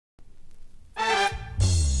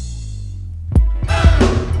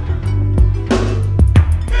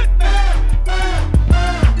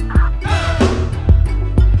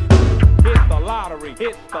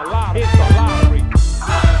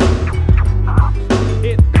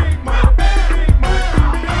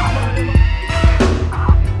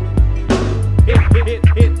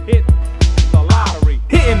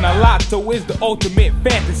ultimate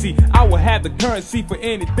fantasy. I will have the currency for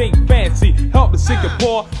anything fancy. Help the sick and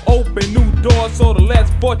poor, open new doors so the less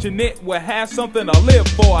fortunate will have something to live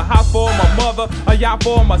for. A house for my mother, a yacht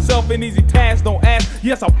for myself, an easy task, don't ask.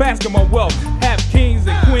 Yes, I'll bask in my wealth. Have kings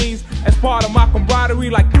and queens as part of my camaraderie,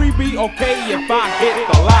 like 3 BOK if I hit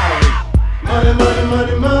the lottery. Money, money,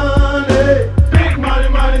 money, money. Big money,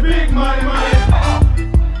 money, big money, money.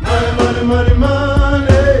 Money, money, money, money.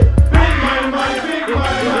 Big money, money, big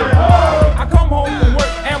money, money. I come home from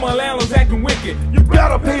work and my landlord's acting wicked. You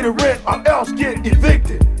better pay the rent or else get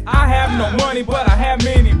evicted. I have no money, but I have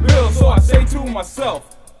many bills, so I say to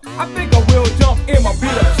myself, I think I will jump in my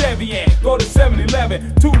beat up Chevy and go to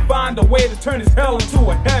 7-Eleven to find a way to turn this hell into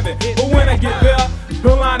a heaven. But when I get there,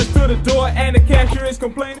 the line is to the door and the cashier is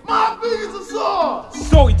complaining, My fingers are sore.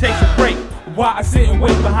 so he takes a break while I sit and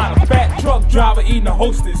wait behind a fat truck driver eating a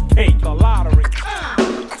Hostess cake. The lottery.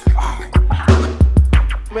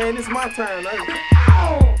 Man, it's my turn.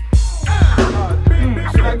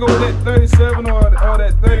 Should I go with that 37 or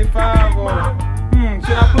that 35 or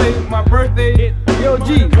should I play my birthday hit? Yo,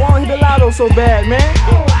 G, why don't hit the lotto so bad, man?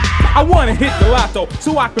 I wanna hit the lotto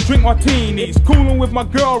so I can drink martinis, coolin' with my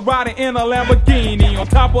girl riding in a Lamborghini. On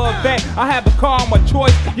top of that, I have the car of my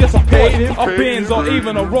choice. Yes, a Porsche, a Benz, or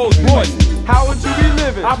even a Rolls Royce. How would you be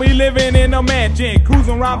living? I'll be living in a mansion,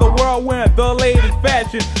 cruising around the world wearing the latest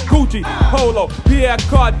fashion. Gucci, Polo, Pierre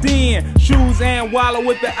Cardin, shoes and wallet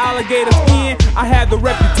with the alligator skin. I have the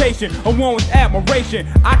reputation of one with admiration.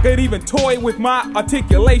 I could even toy with my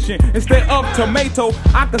articulation. Instead of tomato,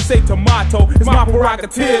 I could say tomato. It's my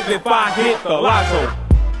prerogative if I hit the lotto.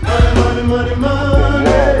 Money, money, money,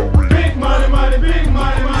 money. Big money, money, big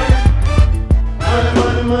money, money. Money,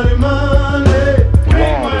 money, money, money.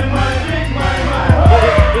 Big money, money, big money, money.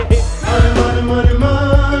 Money, money, money,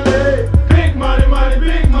 money. Big money, money,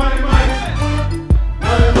 big money, money.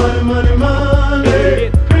 Money, money, money,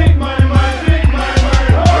 money. Big money, money, big money,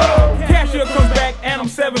 money. Cashier comes back and I'm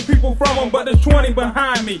 7 people from him, but there's 20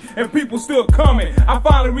 behind me and people still coming. I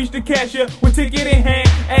finally reached the cashier with ticket in hand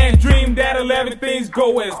and dreamed that 11 things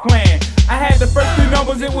go as planned. I had the first 3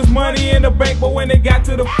 numbers, it was money in the bank, but when it got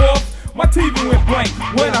to the 4th, my TV went blank.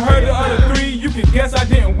 When I heard the other 3, you can guess I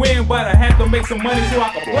didn't win, but I had to make some money so I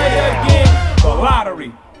could play again. The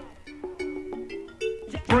lottery.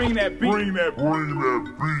 Bring that beat. Bring that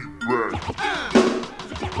beat back.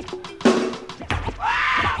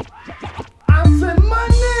 I said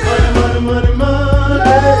money.